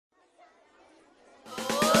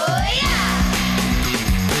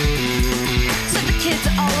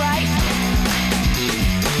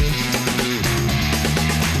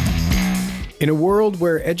In a world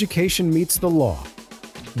where education meets the law,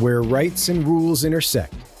 where rights and rules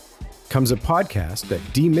intersect, comes a podcast that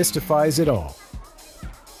demystifies it all.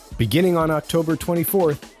 Beginning on October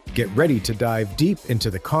 24th, get ready to dive deep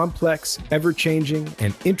into the complex, ever-changing,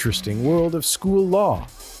 and interesting world of school law.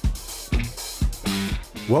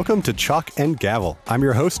 Welcome to Chalk and Gavel. I'm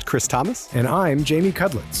your host, Chris Thomas. And I'm Jamie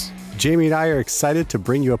Cudlitz. Jamie and I are excited to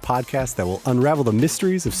bring you a podcast that will unravel the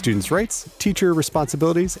mysteries of students' rights, teacher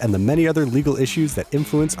responsibilities, and the many other legal issues that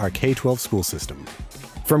influence our K-12 school system.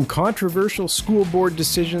 From controversial school board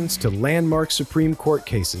decisions to landmark Supreme Court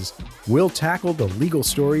cases, we'll tackle the legal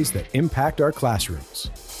stories that impact our classrooms.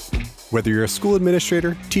 Whether you're a school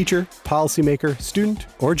administrator, teacher, policymaker, student,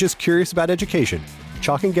 or just curious about education,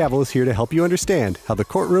 Chalk and Gavel is here to help you understand how the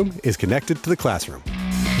courtroom is connected to the classroom.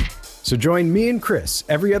 So join me and Chris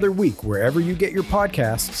every other week wherever you get your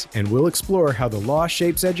podcasts, and we'll explore how the law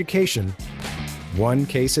shapes education, one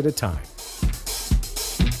case at a time.